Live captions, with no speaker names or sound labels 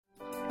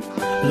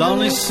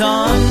lonely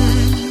sun,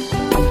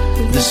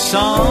 the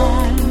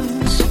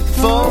songs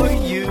for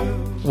you.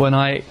 When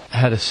I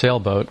had a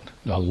sailboat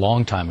a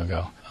long time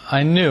ago,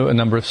 I knew a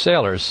number of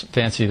sailors.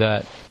 Fancy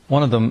that.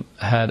 One of them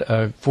had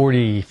a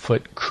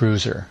 40-foot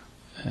cruiser,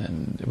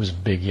 and it was a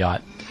big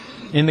yacht.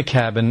 In the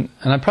cabin,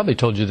 and I probably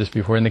told you this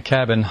before, in the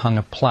cabin hung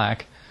a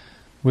plaque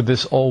with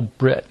this old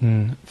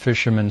Breton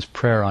fisherman's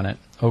prayer on it.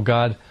 "O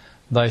God,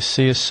 thy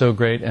sea is so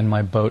great and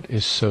my boat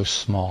is so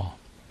small."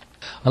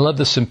 I love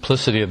the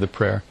simplicity of the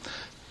prayer.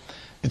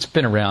 It's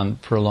been around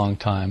for a long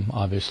time,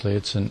 obviously.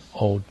 It's an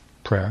old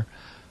prayer.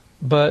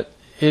 But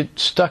it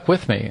stuck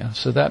with me.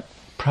 So that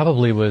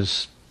probably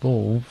was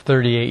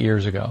 38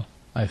 years ago,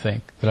 I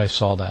think, that I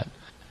saw that.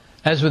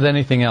 As with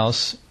anything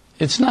else,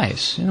 it's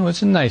nice.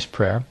 It's a nice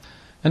prayer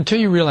until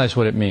you realize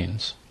what it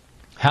means.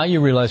 How you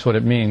realize what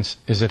it means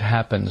is it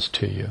happens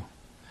to you.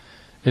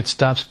 It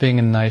stops being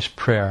a nice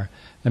prayer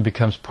and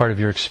becomes part of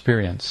your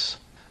experience,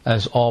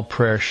 as all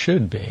prayer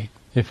should be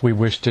if we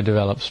wish to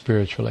develop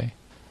spiritually.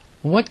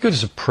 What good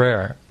is a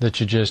prayer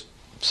that you just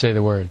say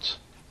the words?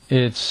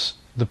 It's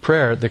the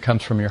prayer that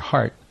comes from your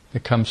heart,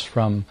 that comes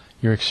from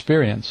your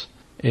experience.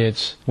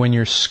 It's when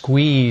you're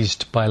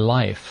squeezed by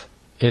life.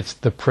 It's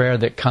the prayer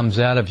that comes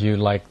out of you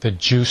like the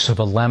juice of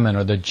a lemon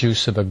or the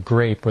juice of a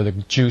grape or the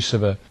juice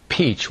of a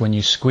peach when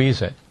you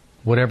squeeze it.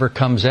 Whatever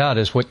comes out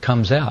is what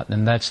comes out,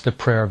 and that's the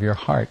prayer of your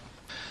heart.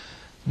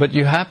 But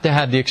you have to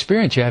have the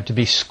experience. You have to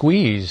be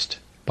squeezed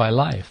by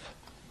life.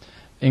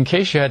 In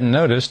case you hadn't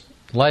noticed,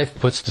 life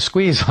puts the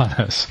squeeze on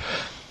us.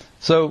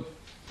 So,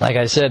 like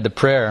I said, the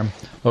prayer,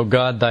 "O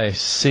God, thy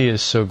sea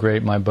is so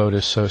great, my boat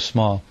is so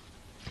small,"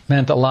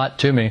 meant a lot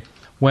to me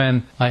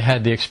when I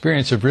had the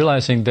experience of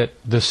realizing that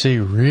the sea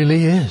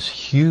really is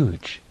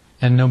huge.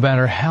 And no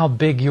matter how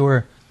big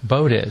your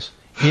boat is,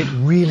 it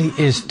really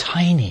is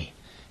tiny.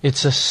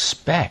 It's a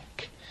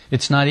speck.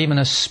 It's not even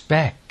a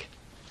speck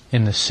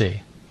in the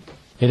sea.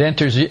 It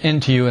enters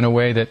into you in a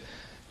way that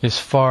is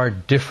far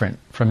different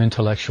from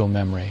intellectual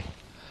memory.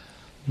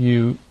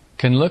 You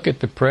can look at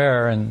the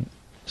prayer and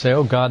say,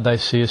 "Oh God, thy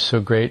sea is so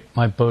great,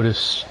 my boat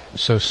is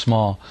so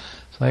small."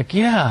 It's like,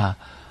 yeah.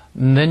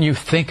 And then you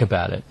think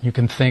about it. You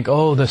can think,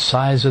 oh, the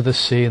size of the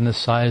sea and the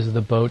size of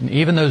the boat, and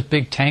even those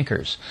big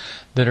tankers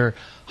that are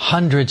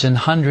hundreds and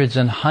hundreds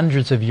and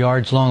hundreds of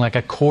yards long, like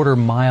a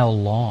quarter-mile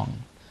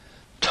long.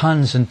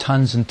 Tons and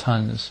tons and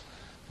tons.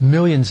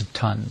 Millions of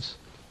tons.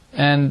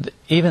 And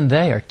even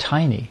they are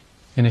tiny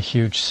in a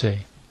huge sea.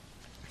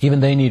 Even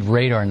they need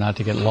radar not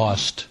to get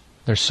lost.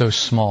 They're so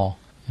small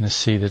in a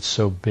sea that's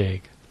so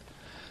big.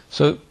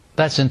 So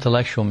that's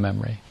intellectual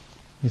memory.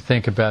 You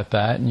think about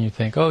that and you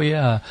think, oh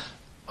yeah,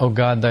 "O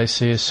God, thy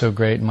sea is so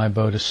great and my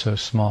boat is so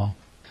small."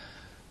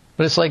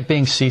 But it's like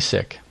being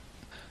seasick.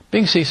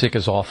 Being seasick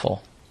is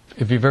awful.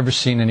 If you've ever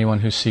seen anyone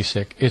who's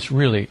seasick, it's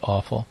really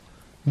awful.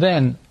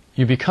 Then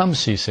you become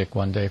seasick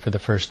one day for the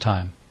first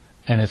time,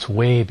 and it's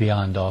way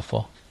beyond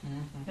awful.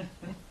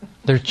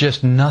 There's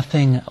just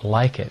nothing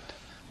like it.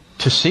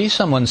 To see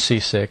someone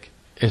seasick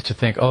is to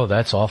think, oh,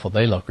 that's awful,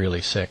 they look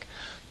really sick.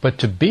 But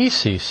to be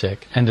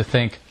seasick and to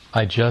think,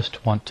 I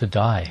just want to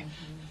die.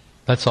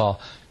 That's all.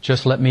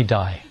 Just let me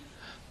die.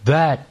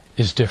 That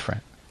is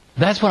different.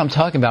 That's what I'm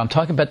talking about. I'm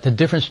talking about the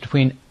difference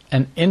between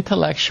an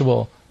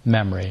intellectual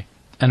memory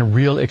and a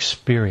real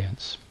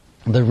experience.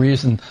 The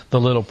reason the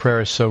little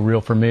prayer is so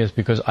real for me is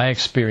because I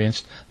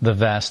experienced the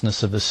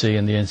vastness of the sea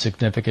and the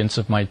insignificance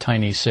of my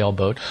tiny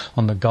sailboat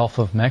on the Gulf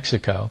of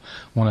Mexico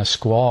when a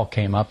squall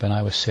came up and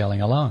I was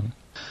sailing alone.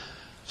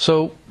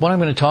 So what I'm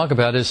going to talk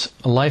about is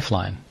a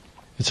lifeline.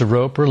 It's a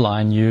rope or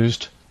line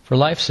used for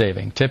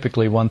life-saving,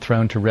 typically one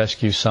thrown to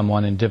rescue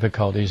someone in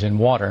difficulties in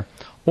water,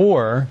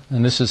 or,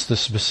 and this is the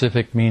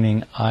specific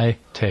meaning I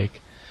take,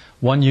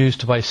 one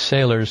used by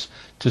sailors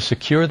to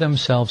secure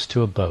themselves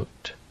to a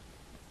boat.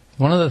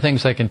 One of the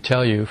things I can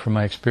tell you from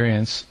my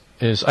experience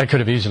is I could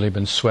have easily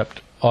been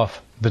swept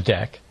off the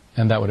deck,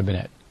 and that would have been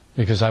it,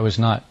 because I was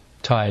not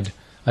tied.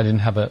 I didn't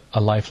have a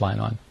lifeline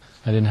on.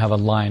 I didn't have a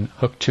line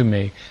hooked to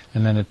me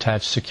and then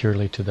attached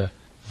securely to the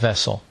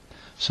vessel.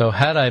 So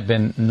had I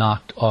been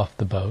knocked off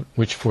the boat,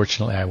 which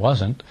fortunately I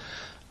wasn't,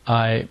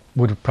 I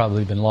would have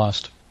probably been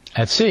lost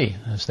at sea,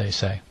 as they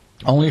say.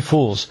 Only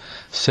fools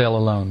sail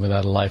alone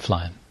without a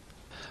lifeline.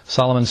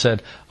 Solomon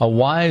said, "A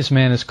wise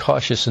man is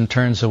cautious and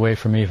turns away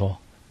from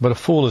evil, but a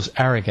fool is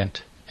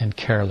arrogant and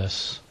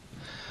careless."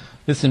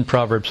 This is in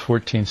Proverbs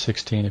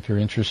 14:16, if you're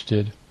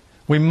interested.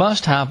 We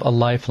must have a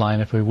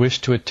lifeline if we wish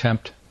to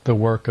attempt the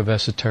work of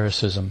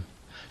esotericism.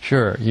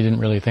 Sure, you didn't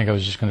really think I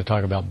was just going to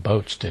talk about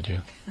boats, did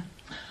you?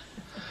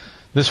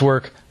 This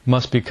work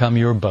must become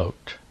your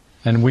boat,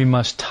 and we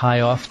must tie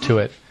off to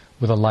it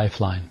with a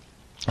lifeline.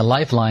 A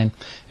lifeline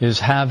is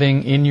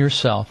having in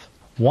yourself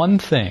one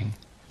thing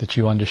that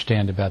you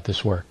understand about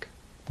this work.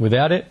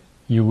 Without it,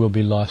 you will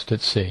be lost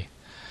at sea.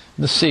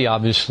 The sea,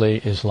 obviously,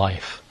 is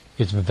life.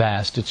 It's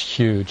vast, it's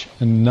huge,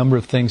 a number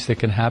of things that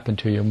can happen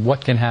to you.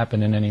 What can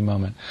happen in any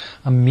moment?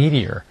 A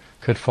meteor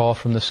could fall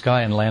from the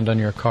sky and land on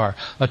your car.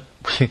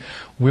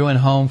 We went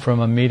home from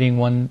a meeting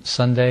one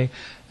Sunday,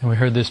 and we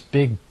heard this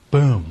big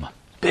boom.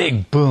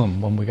 big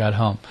boom when we got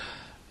home.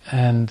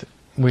 And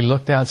we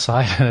looked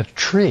outside and a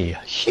tree, a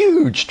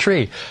huge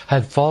tree,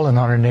 had fallen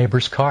on our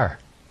neighbor's car.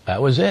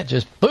 That was it,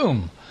 just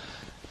boom.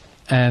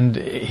 And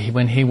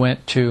when he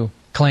went to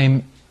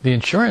claim the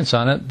insurance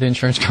on it, the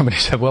insurance company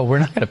said, well, we're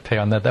not going to pay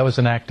on that. That was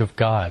an act of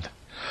God.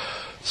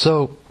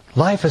 So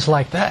life is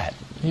like that.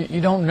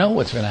 You don't know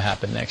what's going to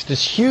happen next.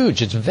 It's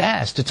huge, it's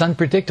vast, it's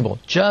unpredictable,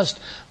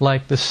 just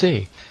like the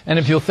sea. And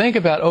if you'll think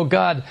about, oh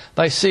God,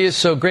 thy sea is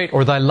so great,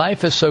 or thy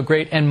life is so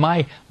great, and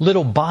my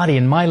little body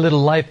and my little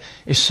life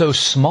is so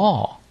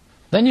small,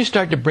 then you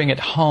start to bring it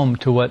home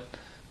to what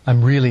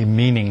I'm really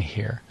meaning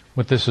here,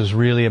 what this is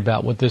really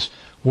about, what this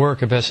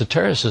work of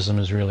esotericism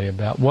is really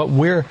about, what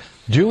we're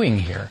doing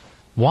here,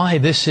 why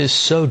this is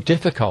so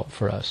difficult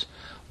for us,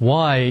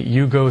 why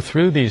you go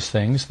through these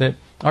things that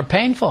are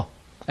painful,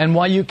 and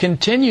why you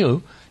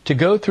continue to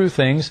go through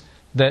things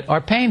that are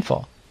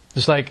painful.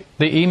 It's like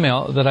the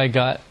email that I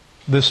got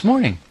this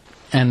morning,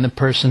 and the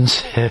person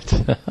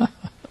said,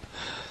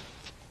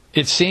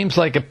 it seems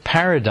like a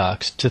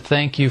paradox to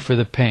thank you for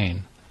the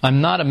pain.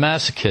 I'm not a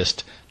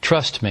masochist,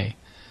 trust me,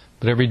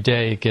 but every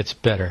day it gets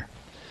better.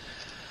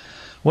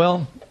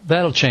 Well,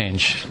 that'll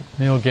change.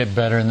 It'll get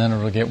better, and then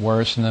it'll get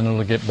worse, and then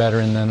it'll get better,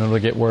 and then it'll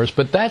get worse.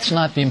 But that's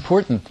not the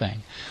important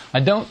thing. I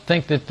don't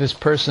think that this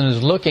person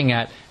is looking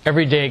at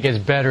every day it gets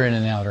better in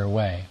an outer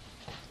way.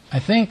 I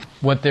think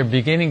what they're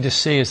beginning to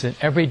see is that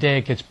every day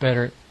it gets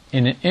better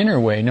in an inner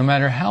way, no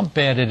matter how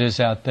bad it is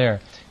out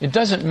there. It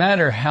doesn't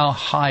matter how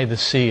high the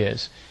sea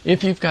is.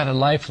 If you've got a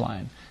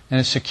lifeline and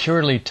it's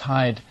securely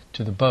tied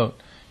to the boat,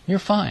 you're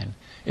fine.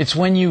 It's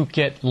when you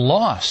get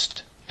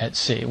lost at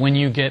sea, when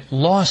you get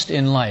lost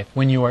in life,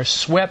 when you are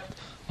swept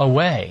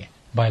away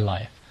by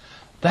life,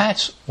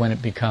 that's when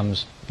it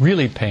becomes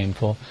really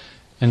painful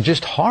and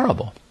just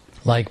horrible,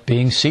 like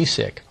being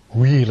seasick,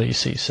 really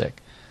seasick.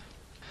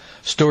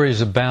 Stories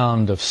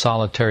abound of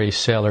solitary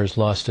sailors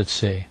lost at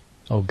sea.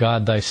 Oh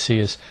God, thy sea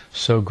is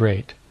so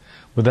great.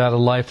 Without a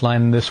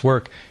lifeline in this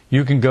work,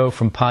 you can go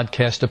from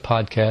podcast to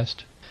podcast,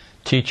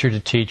 teacher to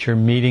teacher,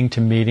 meeting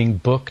to meeting,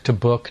 book to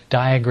book,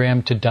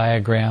 diagram to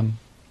diagram,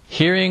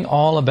 hearing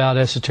all about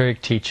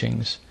esoteric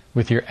teachings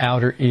with your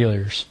outer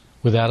ears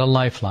without a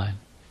lifeline.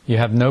 You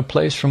have no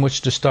place from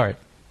which to start.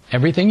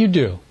 Everything you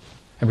do,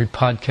 every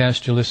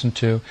podcast you listen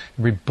to,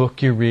 every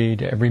book you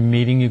read, every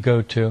meeting you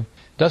go to,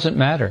 doesn't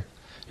matter.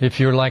 If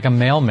you're like a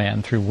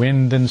mailman through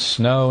wind and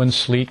snow and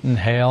sleet and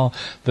hail,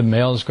 the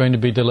mail is going to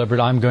be delivered,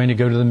 I'm going to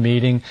go to the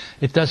meeting.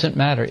 It doesn't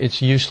matter.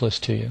 It's useless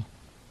to you.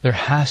 There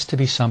has to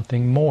be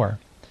something more.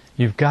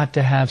 You've got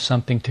to have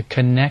something to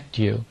connect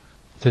you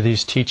to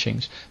these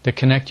teachings, to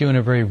connect you in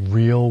a very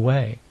real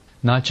way.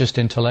 Not just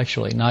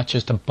intellectually, not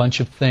just a bunch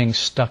of things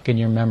stuck in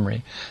your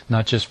memory,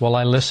 not just, well,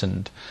 I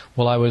listened.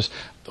 Well, I was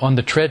on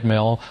the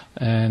treadmill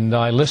and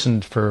I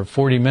listened for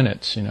 40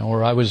 minutes,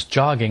 or I was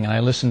jogging and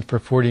I listened for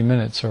 40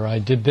 minutes, or I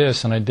did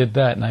this and I did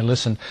that and I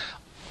listened.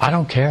 I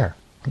don't care.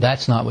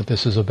 That's not what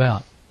this is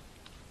about.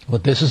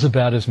 What this is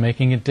about is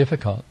making it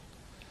difficult.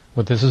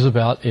 What this is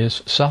about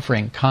is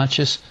suffering,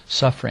 conscious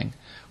suffering,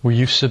 where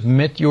you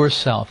submit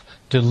yourself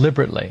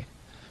deliberately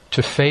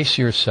to face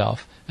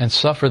yourself and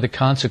suffer the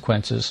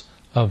consequences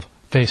of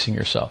facing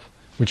yourself,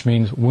 which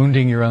means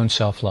wounding your own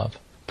self-love,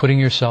 putting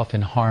yourself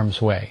in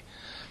harm's way.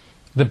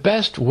 The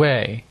best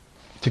way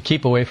to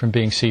keep away from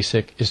being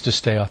seasick is to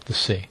stay off the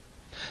sea.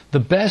 The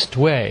best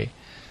way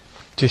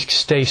to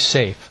stay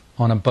safe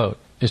on a boat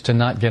is to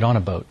not get on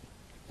a boat,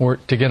 or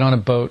to get on a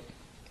boat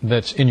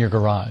that's in your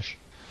garage.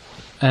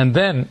 And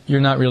then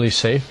you're not really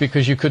safe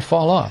because you could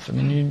fall off. I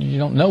mean, you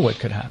don't know what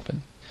could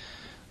happen.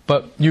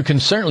 But you can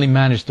certainly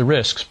manage the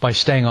risks by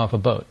staying off a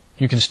boat.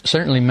 You can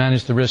certainly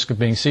manage the risk of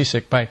being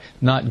seasick by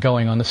not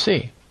going on the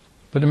sea.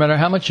 But no matter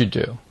how much you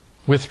do,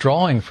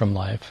 withdrawing from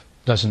life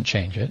doesn't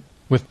change it.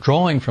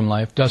 Withdrawing from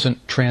life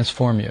doesn't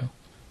transform you.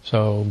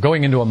 So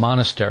going into a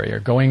monastery or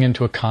going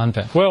into a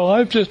convent, well,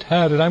 I've just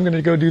had it, I'm going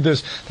to go do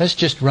this. That's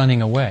just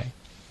running away.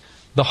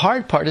 The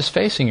hard part is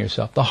facing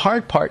yourself. The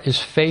hard part is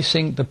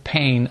facing the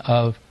pain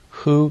of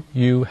who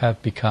you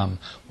have become,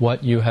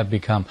 what you have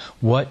become,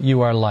 what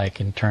you are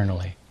like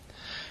internally.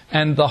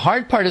 And the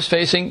hard part is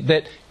facing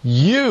that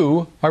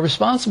you are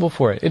responsible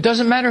for it. It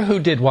doesn't matter who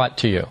did what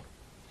to you.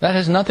 That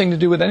has nothing to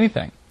do with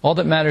anything. All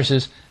that matters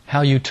is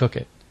how you took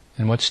it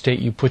and what state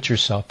you put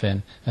yourself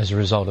in as a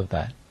result of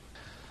that.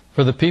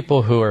 For the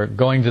people who are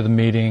going to the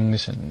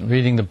meetings and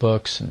reading the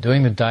books and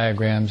doing the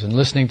diagrams and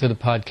listening to the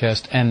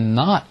podcast and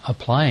not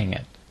applying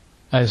it,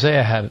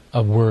 Isaiah had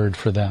a word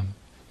for them.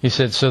 He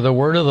said, so the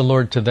word of the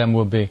Lord to them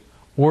will be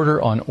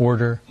order on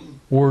order,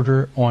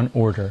 order on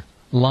order,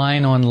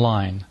 line on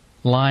line,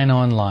 line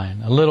on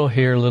line, a little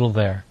here, a little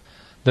there,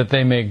 that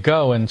they may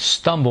go and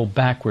stumble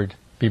backward,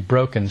 be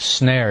broken,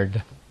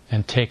 snared,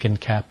 and taken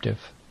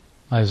captive.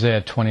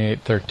 Isaiah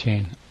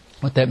 28:13.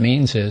 What that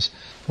means is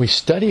we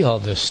study all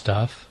this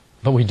stuff,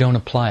 but we don't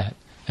apply it.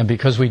 And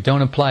because we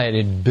don't apply it,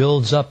 it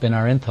builds up in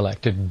our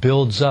intellect, it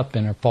builds up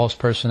in our false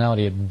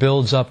personality, it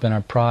builds up in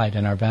our pride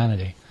and our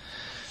vanity.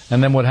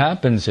 And then what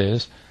happens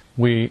is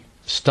we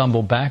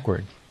stumble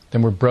backward,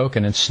 then we're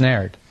broken and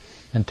snared,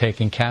 and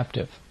taken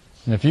captive.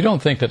 And if you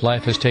don't think that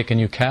life has taken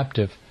you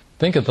captive,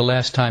 think of the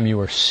last time you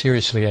were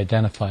seriously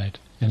identified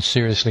and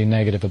seriously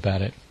negative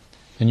about it,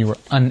 and you were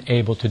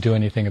unable to do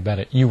anything about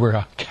it. You were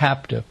a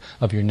captive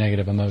of your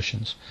negative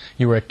emotions.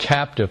 You were a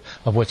captive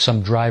of what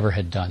some driver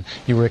had done.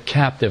 You were a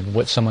captive of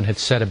what someone had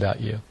said about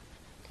you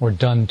or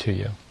done to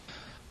you.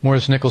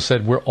 Maurice Nichols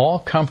said, we're all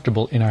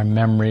comfortable in our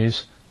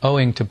memories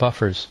owing to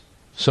buffers,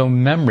 so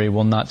memory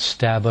will not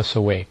stab us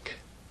awake.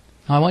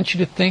 Now I want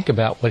you to think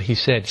about what he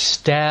said,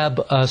 stab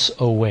us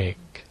awake.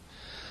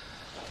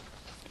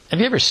 Have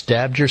you ever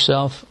stabbed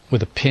yourself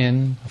with a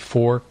pin, a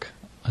fork,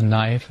 a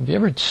knife? Have you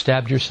ever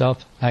stabbed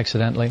yourself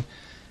accidentally?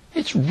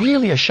 It's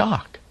really a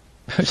shock.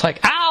 It's like,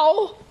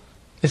 ow!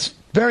 It's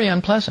very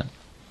unpleasant.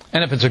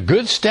 And if it's a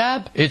good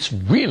stab, it's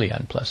really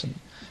unpleasant.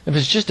 If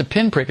it's just a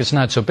pinprick, it's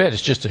not so bad.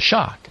 It's just a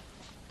shock.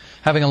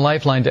 Having a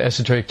lifeline to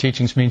esoteric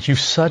teachings means you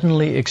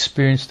suddenly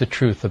experience the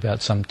truth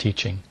about some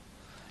teaching.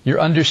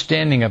 Your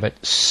understanding of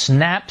it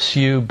snaps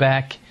you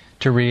back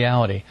to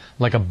reality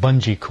like a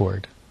bungee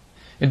cord.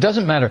 It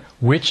doesn't matter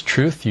which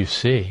truth you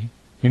see.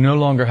 You no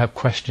longer have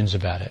questions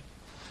about it.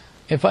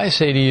 If I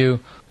say to you,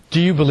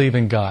 do you believe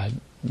in God?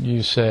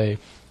 You say,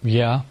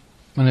 yeah.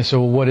 And I say,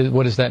 well,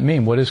 what does that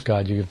mean? What is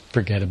God? You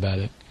forget about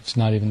it. It's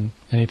not even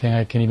anything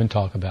I can even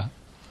talk about.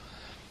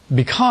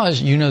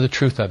 Because you know the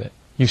truth of it.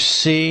 You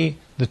see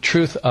the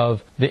truth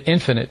of the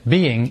infinite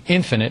being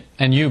infinite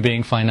and you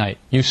being finite.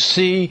 You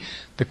see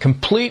the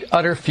complete,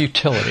 utter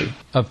futility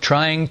of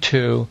trying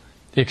to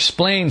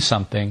explain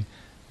something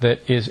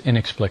that is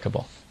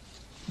inexplicable.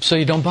 So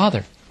you don't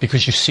bother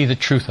because you see the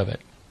truth of it.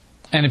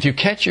 And if you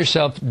catch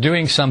yourself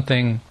doing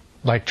something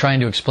like trying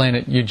to explain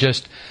it, you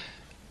just,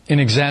 in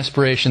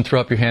exasperation,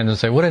 throw up your hands and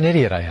say, what an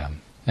idiot I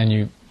am. And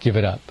you give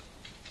it up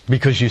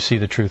because you see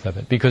the truth of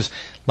it. Because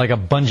like a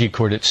bungee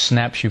cord, it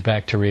snaps you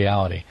back to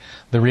reality.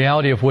 The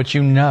reality of what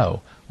you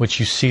know, what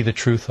you see the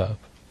truth of.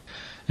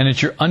 And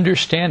it's your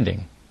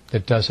understanding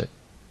that does it,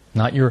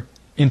 not your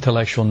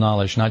intellectual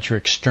knowledge, not your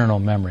external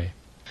memory.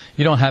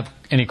 You don't have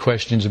any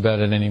questions about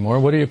it anymore.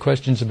 What are your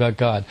questions about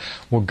God?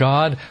 Well,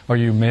 God, are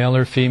you male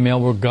or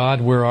female? Well, God,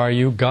 where are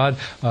you? God,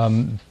 are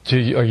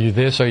you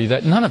this? Are you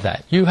that? None of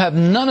that. You have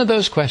none of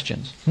those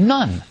questions.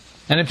 None.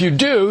 And if you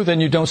do,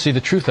 then you don't see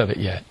the truth of it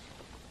yet.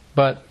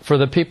 But for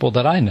the people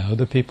that I know,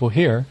 the people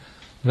here,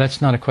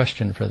 that's not a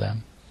question for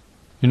them.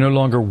 You're no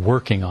longer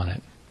working on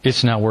it.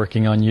 It's now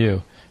working on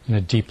you in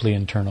a deeply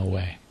internal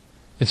way.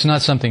 It's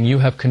not something you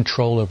have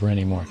control over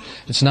anymore.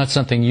 It's not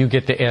something you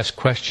get to ask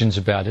questions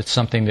about. It's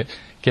something that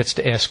gets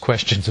to ask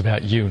questions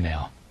about you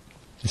now.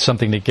 It's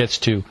something that gets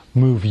to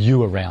move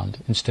you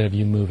around instead of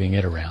you moving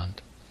it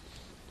around.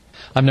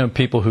 I've known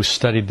people who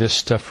studied this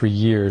stuff for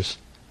years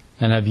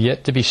and have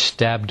yet to be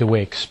stabbed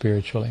awake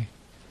spiritually.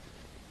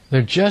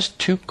 They're just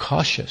too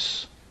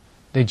cautious.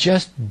 They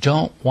just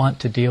don't want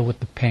to deal with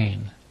the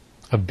pain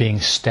of being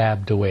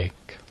stabbed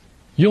awake.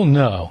 You'll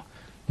know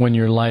when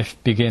your life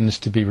begins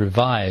to be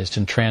revised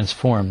and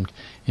transformed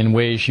in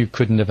ways you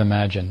couldn't have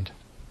imagined.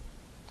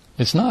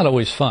 It's not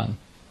always fun,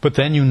 but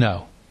then you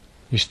know.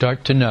 You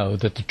start to know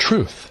that the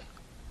truth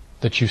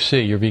that you see,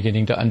 you're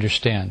beginning to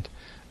understand,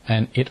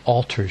 and it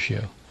alters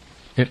you.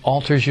 It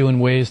alters you in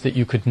ways that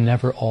you could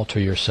never alter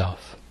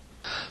yourself.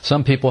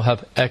 Some people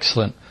have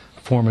excellent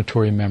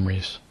formatory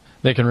memories.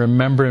 They can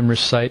remember and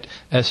recite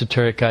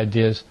esoteric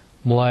ideas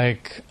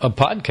like a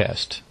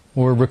podcast,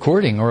 or a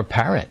recording, or a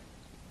parrot,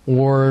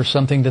 or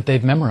something that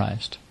they've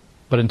memorized.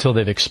 But until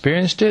they've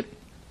experienced it,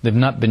 they've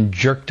not been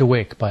jerked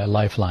awake by a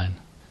lifeline.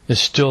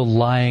 It's still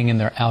lying in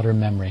their outer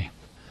memory.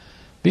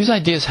 These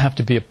ideas have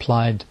to be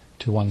applied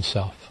to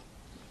oneself.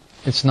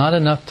 It's not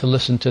enough to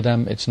listen to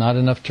them. It's not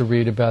enough to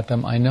read about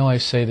them. I know I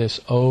say this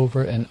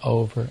over and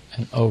over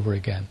and over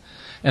again.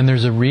 And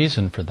there's a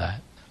reason for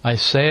that. I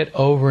say it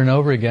over and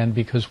over again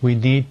because we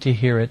need to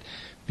hear it,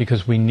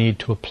 because we need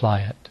to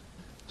apply it.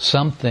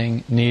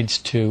 Something needs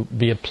to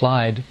be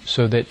applied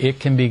so that it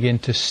can begin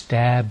to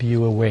stab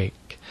you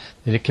awake,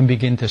 that it can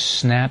begin to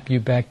snap you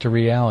back to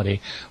reality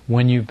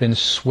when you've been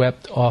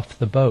swept off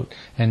the boat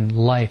and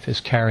life is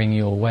carrying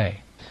you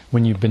away,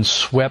 when you've been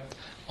swept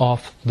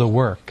off the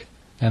work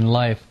and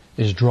life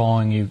is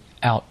drawing you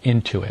out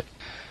into it.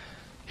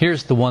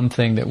 Here's the one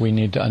thing that we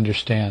need to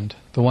understand.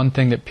 The one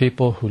thing that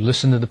people who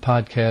listen to the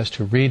podcast,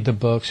 who read the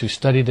books, who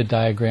study the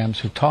diagrams,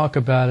 who talk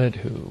about it,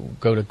 who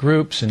go to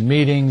groups and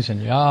meetings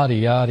and yada,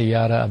 yada,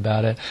 yada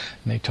about it,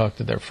 and they talk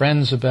to their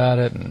friends about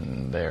it,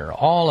 and they're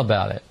all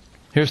about it.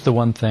 Here's the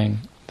one thing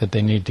that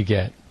they need to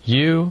get.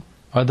 You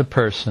are the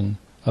person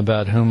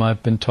about whom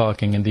I've been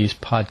talking in these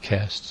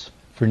podcasts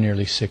for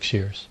nearly 6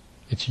 years.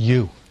 It's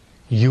you.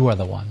 You are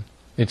the one.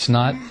 It's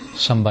not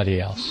somebody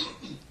else.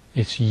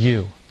 It's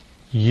you.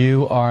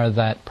 You are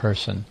that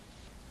person.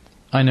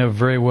 I know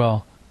very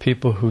well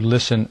people who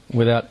listen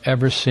without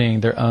ever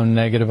seeing their own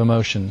negative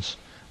emotions,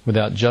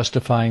 without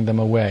justifying them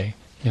away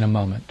in a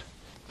moment.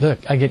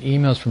 Look, I get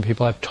emails from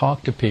people. I've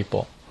talked to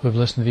people who have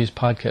listened to these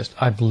podcasts.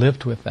 I've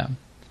lived with them.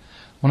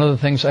 One of the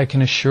things I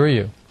can assure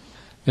you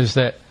is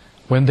that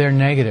when they're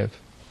negative,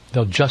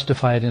 they'll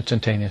justify it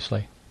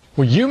instantaneously.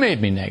 Well, you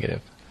made me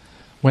negative.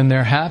 When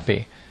they're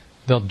happy,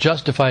 they'll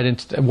justify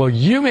it. Well,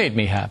 you made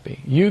me happy.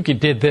 You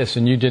did this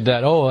and you did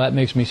that. Oh, that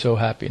makes me so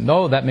happy.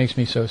 No, that makes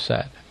me so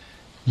sad.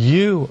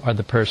 You are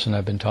the person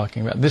I've been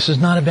talking about. This is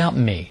not about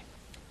me.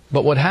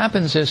 But what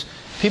happens is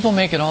people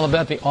make it all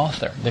about the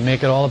author. They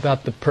make it all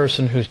about the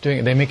person who's doing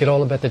it. They make it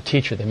all about the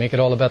teacher. They make it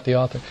all about the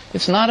author.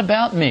 It's not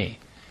about me.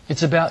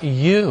 It's about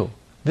you.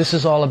 This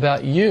is all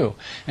about you.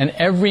 And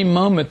every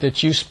moment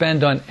that you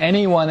spend on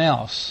anyone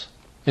else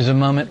is a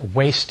moment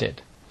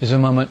wasted, is a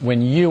moment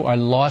when you are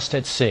lost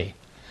at sea,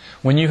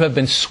 when you have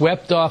been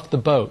swept off the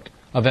boat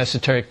of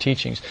esoteric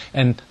teachings,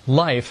 and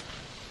life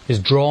is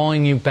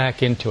drawing you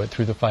back into it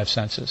through the five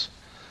senses.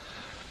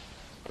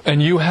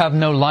 And you have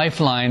no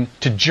lifeline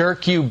to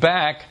jerk you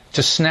back,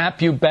 to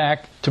snap you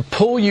back, to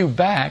pull you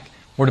back,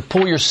 or to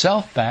pull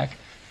yourself back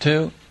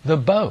to the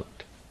boat,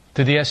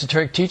 to the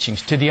esoteric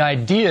teachings, to the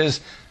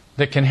ideas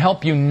that can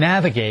help you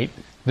navigate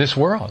this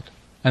world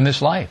and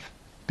this life.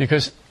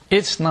 Because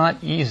it's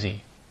not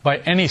easy by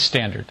any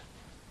standard.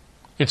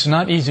 It's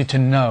not easy to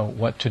know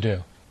what to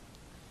do.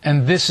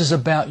 And this is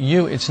about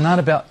you. It's not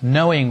about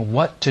knowing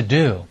what to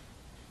do.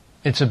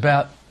 It's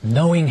about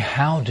knowing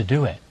how to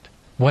do it,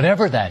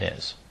 whatever that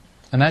is.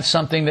 And that's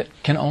something that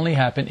can only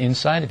happen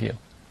inside of you.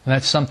 And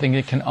that's something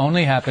that can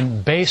only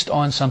happen based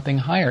on something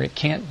higher. It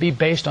can't be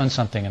based on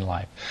something in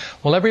life.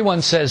 Well,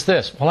 everyone says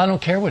this. Well, I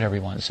don't care what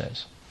everyone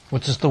says.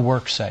 What does the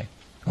work say?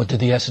 What do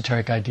the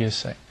esoteric ideas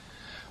say?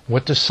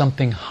 What does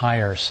something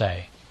higher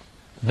say?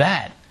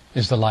 That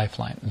is the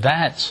lifeline.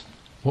 That's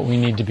what we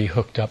need to be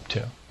hooked up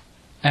to.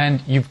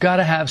 And you've got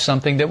to have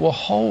something that will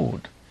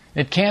hold.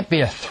 It can't be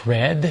a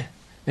thread.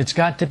 It's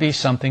got to be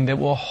something that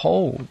will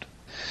hold.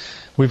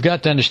 We've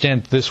got to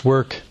understand that this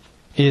work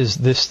is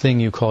this thing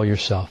you call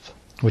yourself,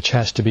 which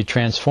has to be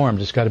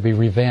transformed. It's got to be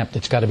revamped.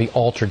 It's got to be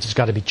altered. It's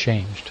got to be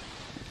changed.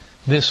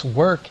 This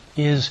work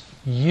is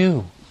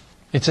you.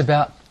 It's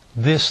about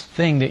this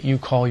thing that you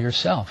call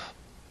yourself.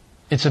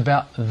 It's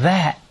about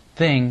that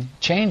thing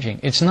changing.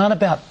 It's not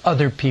about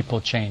other people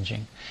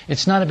changing.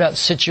 It's not about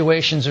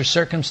situations or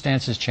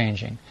circumstances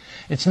changing.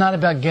 It's not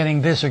about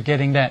getting this or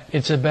getting that.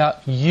 It's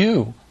about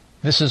you.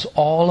 This is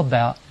all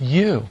about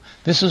you.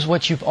 This is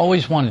what you've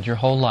always wanted your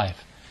whole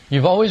life.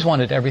 You've always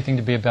wanted everything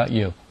to be about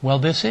you. Well,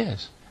 this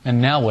is.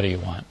 And now what do you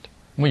want?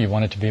 Well, you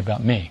want it to be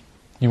about me.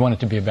 You want it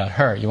to be about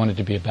her. You want it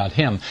to be about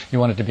him. You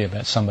want it to be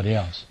about somebody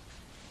else.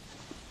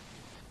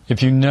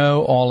 If you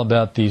know all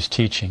about these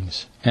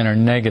teachings and are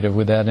negative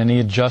without any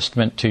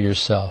adjustment to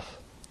yourself,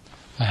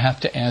 I have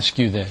to ask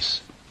you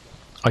this.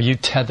 Are you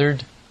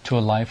tethered to a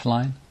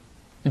lifeline?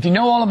 If you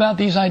know all about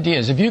these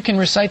ideas, if you can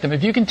recite them,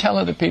 if you can tell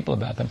other people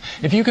about them,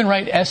 if you can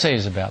write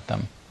essays about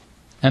them,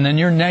 and then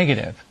you're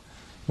negative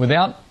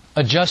without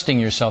adjusting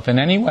yourself in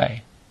any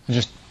way,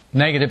 just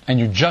negative, and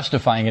you're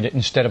justifying it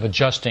instead of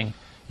adjusting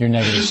your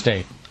negative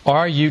state,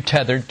 are you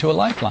tethered to a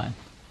lifeline?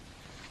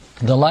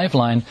 The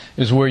lifeline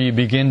is where you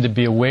begin to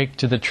be awake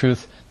to the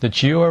truth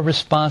that you are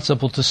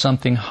responsible to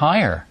something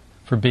higher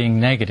for being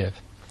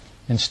negative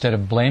instead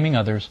of blaming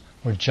others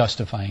or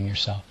justifying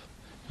yourself.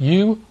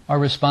 You are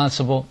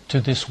responsible to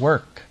this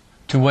work,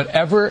 to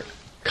whatever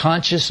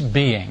conscious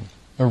being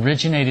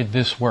originated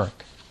this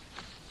work.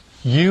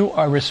 You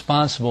are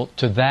responsible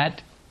to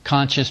that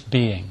conscious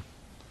being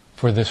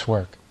for this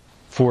work,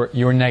 for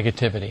your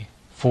negativity,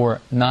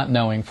 for not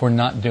knowing, for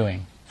not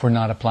doing, for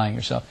not applying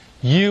yourself.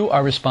 You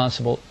are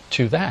responsible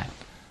to that.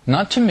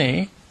 Not to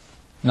me,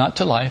 not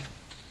to life.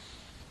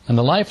 And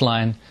the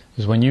lifeline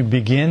is when you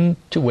begin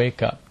to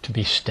wake up, to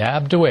be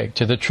stabbed awake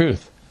to the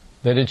truth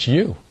that it's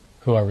you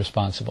who are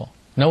responsible.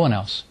 No one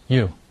else.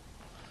 You.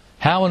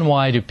 How and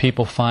why do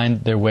people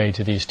find their way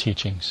to these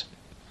teachings?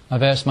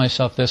 I've asked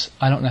myself this,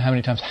 I don't know how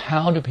many times.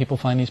 How do people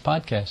find these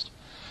podcasts?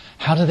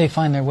 How do they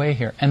find their way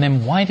here? And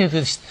then why do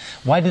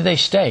they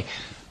stay?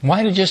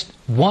 Why do just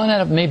one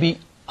out of maybe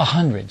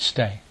 100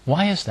 stay?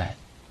 Why is that?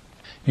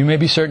 You may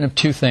be certain of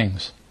two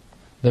things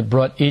that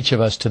brought each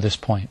of us to this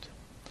point.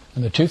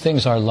 And the two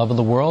things are love of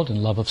the world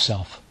and love of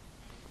self.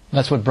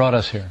 That's what brought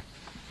us here.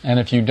 And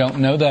if you don't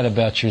know that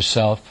about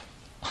yourself,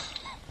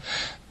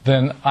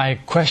 then I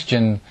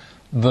question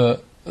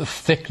the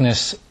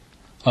thickness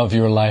of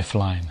your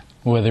lifeline,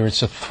 whether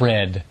it's a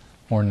thread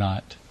or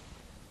not.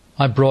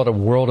 I brought a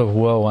world of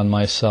woe on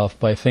myself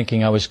by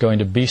thinking I was going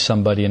to be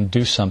somebody and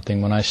do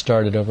something when I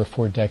started over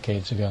 4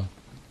 decades ago.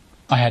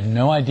 I had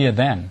no idea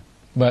then,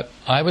 but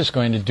I was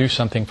going to do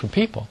something for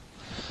people.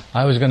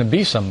 I was going to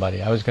be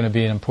somebody. I was going to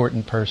be an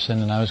important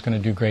person, and I was going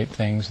to do great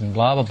things, and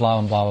blah, blah, blah,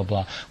 and blah, blah,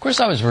 blah. Of course,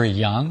 I was very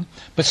young,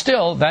 but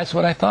still, that's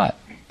what I thought.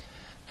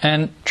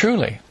 And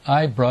truly,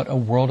 I brought a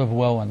world of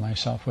woe on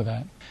myself with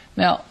that.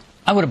 Now,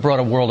 I would have brought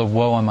a world of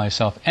woe on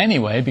myself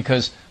anyway,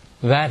 because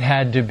that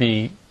had to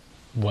be,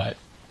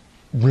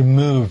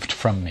 removed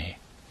from me.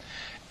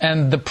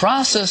 And the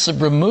process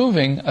of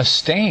removing a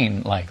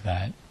stain like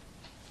that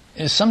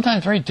is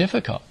sometimes very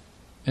difficult.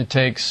 It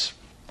takes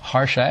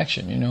harsh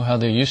action. You know how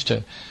they used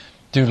to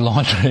do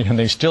laundry, and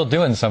they still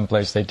do in some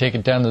place. They take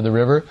it down to the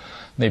river,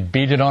 they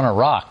beat it on a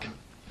rock.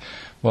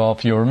 Well,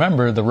 if you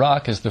remember, the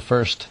rock is the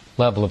first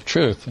level of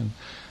truth. And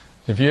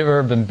If you've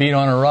ever been beat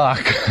on a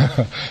rock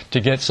to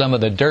get some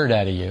of the dirt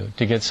out of you,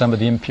 to get some of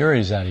the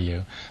impurities out of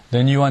you,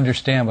 then you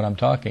understand what I'm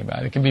talking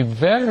about. It can be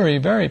very,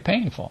 very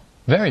painful.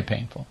 Very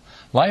painful.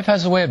 Life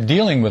has a way of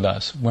dealing with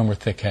us when we're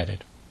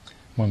thick-headed,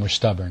 when we're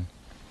stubborn.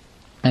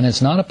 And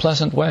it's not a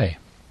pleasant way.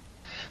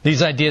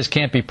 These ideas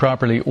can't be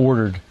properly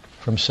ordered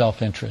from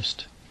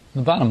self-interest.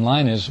 The bottom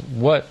line is,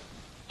 what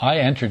I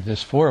entered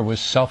this for was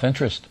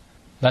self-interest.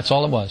 That's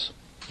all it was.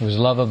 It was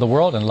love of the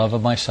world and love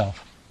of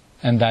myself.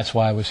 And that's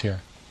why I was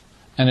here.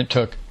 And it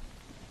took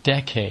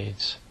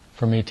decades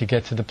for me to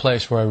get to the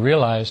place where I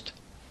realized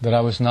that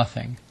I was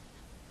nothing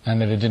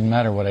and that it didn't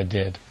matter what I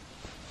did.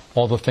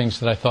 All the things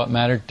that I thought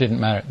mattered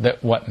didn't matter.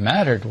 That what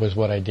mattered was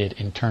what I did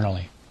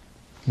internally,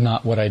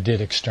 not what I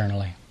did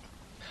externally.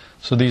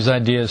 So these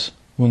ideas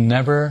will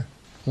never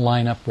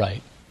line up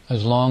right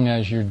as long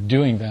as you're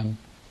doing them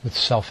with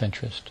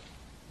self-interest.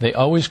 They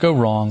always go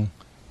wrong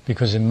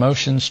because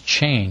emotions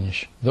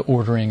change the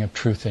ordering of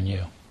truth in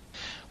you.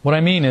 What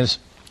I mean is,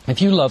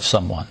 if you love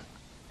someone,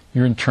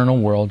 your internal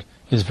world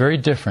is very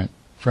different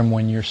from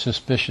when you're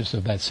suspicious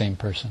of that same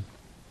person.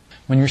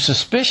 When you're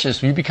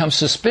suspicious, when you become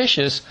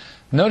suspicious,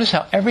 notice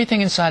how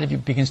everything inside of you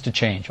begins to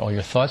change. All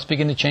your thoughts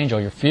begin to change,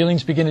 all your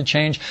feelings begin to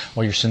change,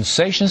 all your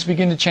sensations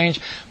begin to change.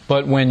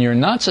 But when you're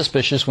not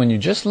suspicious, when you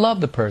just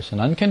love the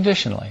person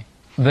unconditionally,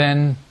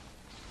 then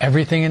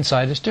everything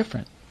inside is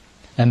different.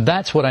 And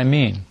that's what I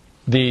mean.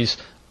 These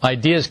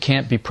ideas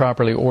can't be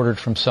properly ordered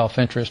from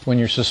self-interest. When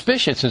you're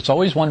suspicious, it's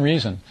always one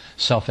reason,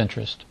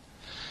 self-interest.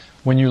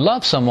 When you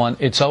love someone,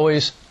 it's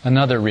always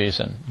another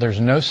reason. There's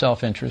no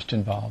self-interest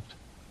involved.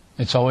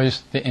 It's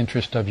always the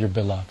interest of your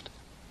beloved.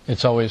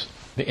 It's always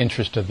the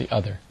interest of the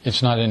other.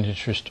 It's not an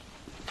interest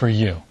for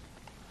you.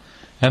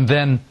 And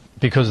then,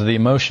 because of the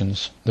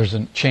emotions, there's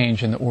a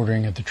change in the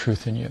ordering of the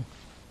truth in you.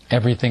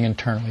 Everything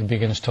internally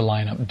begins to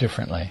line up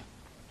differently.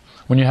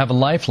 When you have a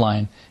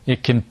lifeline,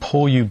 it can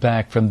pull you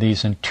back from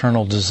these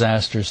internal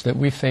disasters that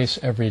we face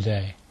every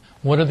day.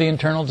 What are the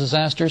internal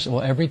disasters?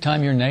 Well, every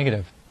time you're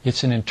negative,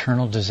 it's an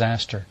internal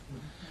disaster.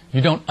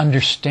 You don't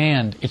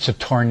understand. It's a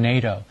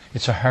tornado.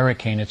 It's a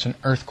hurricane. It's an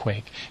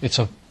earthquake. It's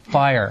a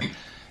fire.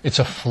 It's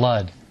a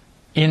flood.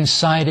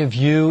 Inside of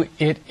you,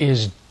 it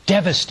is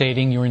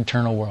devastating your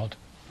internal world.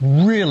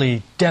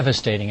 Really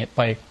devastating it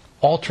by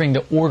altering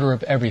the order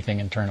of everything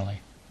internally.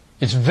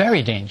 It's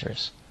very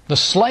dangerous. The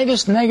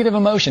slightest negative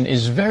emotion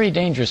is very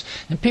dangerous,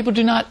 and people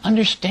do not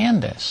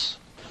understand this.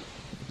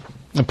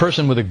 A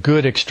person with a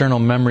good external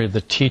memory of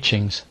the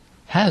teachings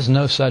has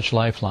no such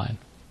lifeline.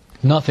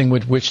 Nothing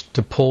with which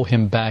to pull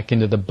him back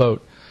into the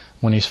boat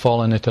when he's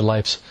fallen into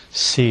life's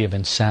sea of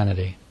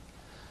insanity.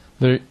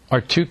 There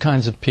are two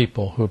kinds of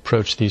people who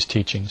approach these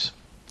teachings,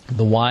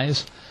 the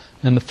wise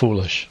and the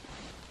foolish.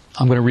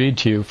 I'm going to read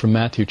to you from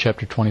Matthew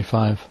chapter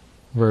 25,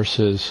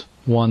 verses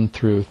 1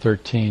 through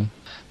 13.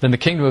 Then the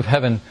kingdom of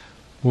heaven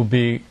will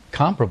be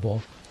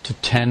comparable to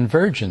 10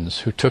 virgins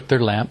who took their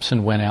lamps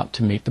and went out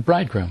to meet the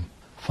bridegroom.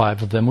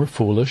 5 of them were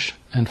foolish,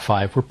 and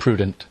 5 were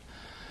prudent.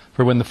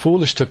 For when the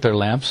foolish took their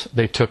lamps,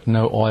 they took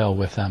no oil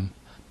with them.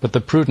 But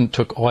the prudent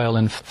took oil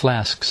in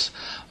flasks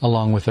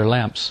along with their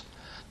lamps.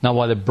 Now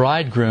while the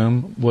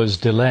bridegroom was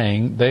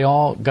delaying, they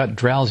all got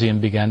drowsy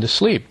and began to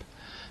sleep.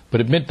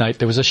 But at midnight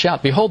there was a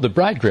shout, "Behold, the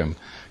bridegroom!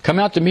 Come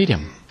out to meet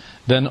him!"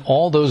 Then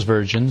all those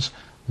virgins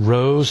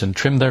rose and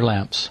trimmed their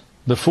lamps.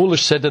 The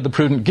foolish said to the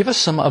prudent, "Give us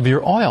some of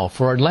your oil,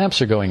 for our lamps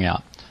are going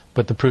out."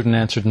 But the prudent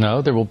answered,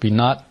 "No, there will be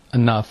not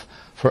enough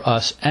for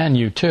us and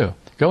you too.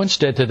 Go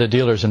instead to the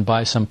dealers and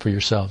buy some for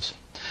yourselves."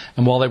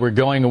 And while they were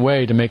going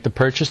away to make the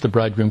purchase, the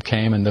bridegroom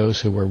came, and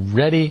those who were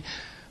ready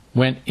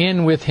went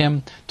in with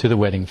him to the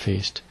wedding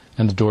feast,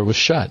 and the door was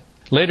shut.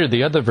 Later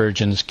the other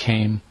virgins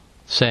came,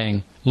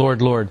 saying, "Lord,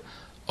 Lord,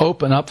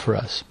 open up for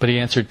us." But he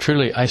answered,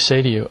 "Truly I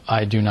say to you,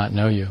 I do not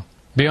know you.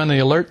 Be on the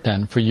alert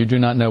then, for you do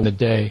not know the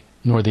day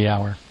nor the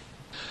hour."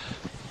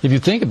 If you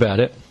think about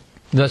it,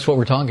 that's what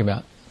we're talking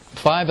about.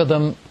 5 of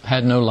them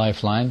had no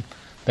lifeline.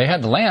 They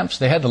had the lamps,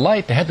 they had the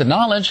light, they had the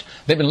knowledge,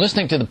 they've been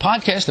listening to the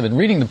podcast, they've been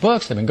reading the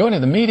books, they've been going to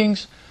the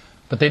meetings,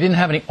 but they didn't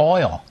have any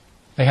oil.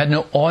 They had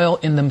no oil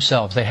in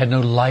themselves. They had no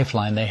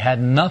lifeline. They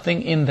had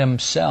nothing in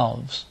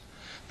themselves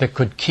that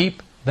could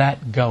keep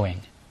that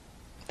going,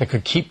 that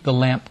could keep the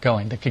lamp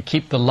going, that could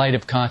keep the light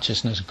of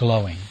consciousness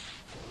glowing.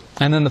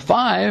 And then the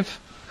 5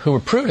 who were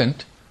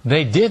prudent,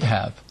 they did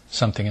have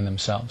something in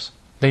themselves.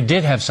 They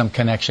did have some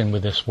connection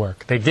with this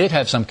work. They did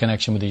have some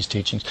connection with these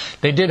teachings.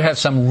 They did have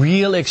some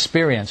real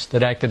experience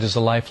that acted as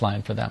a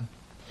lifeline for them.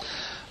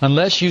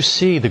 Unless you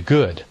see the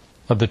good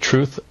of the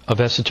truth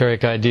of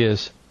esoteric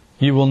ideas,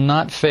 you will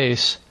not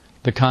face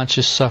the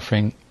conscious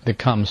suffering that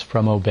comes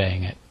from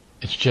obeying it.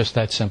 It's just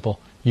that simple.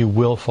 You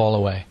will fall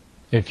away.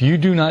 If you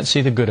do not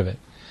see the good of it,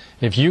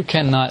 if you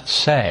cannot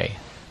say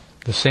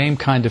the same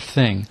kind of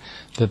thing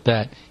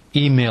that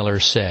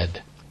emailer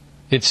said,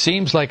 "It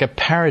seems like a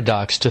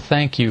paradox to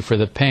thank you for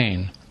the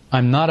pain.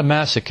 I'm not a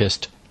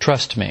masochist.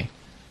 Trust me."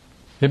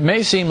 It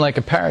may seem like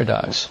a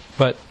paradox,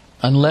 but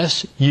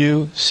unless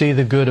you see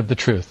the good of the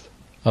truth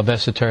of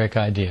esoteric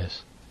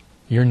ideas,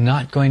 you're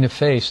not going to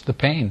face the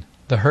pain,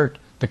 the hurt,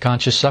 the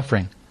conscious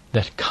suffering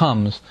that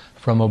comes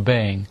from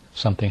obeying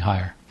something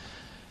higher.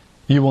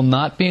 You will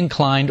not be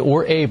inclined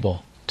or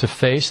able to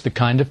face the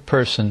kind of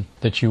person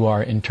that you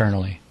are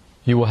internally.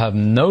 You will have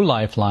no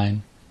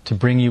lifeline to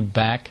bring you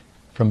back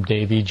from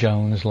Davy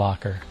Jones'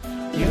 locker.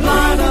 You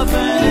light up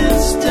an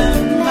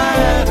instant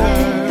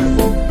matter.